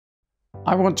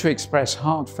I want to express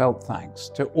heartfelt thanks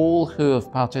to all who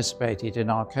have participated in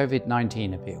our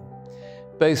COVID-19 appeal,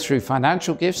 both through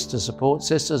financial gifts to support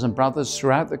sisters and brothers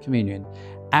throughout the communion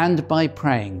and by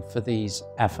praying for these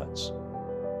efforts.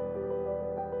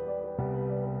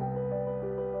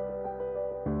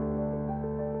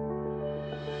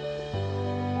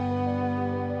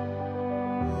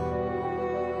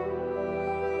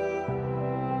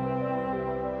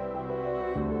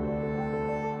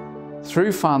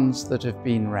 Through funds that have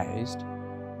been raised,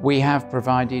 we have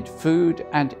provided food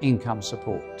and income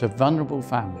support to vulnerable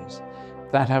families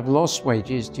that have lost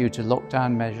wages due to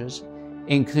lockdown measures,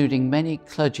 including many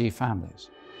clergy families.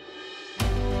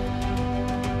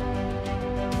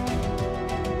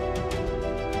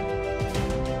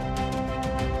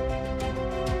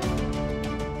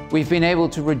 We've been able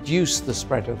to reduce the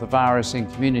spread of the virus in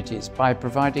communities by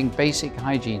providing basic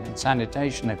hygiene and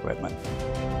sanitation equipment.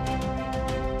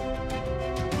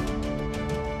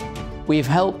 We've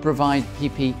helped provide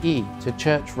PPE to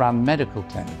church-run medical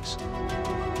clinics.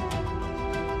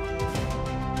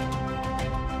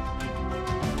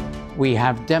 We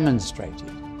have demonstrated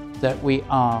that we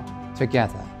are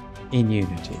together in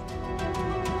unity.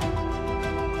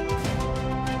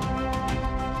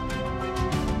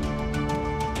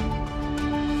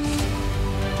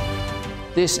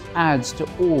 This adds to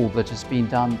all that has been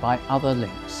done by other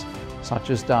links,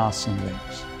 such as diocesan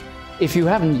links. If you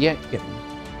haven't yet given,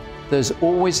 there's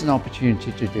always an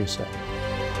opportunity to do so.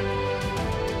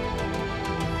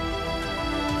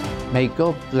 May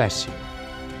God bless you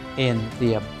in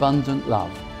the abundant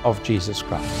love of Jesus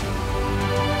Christ.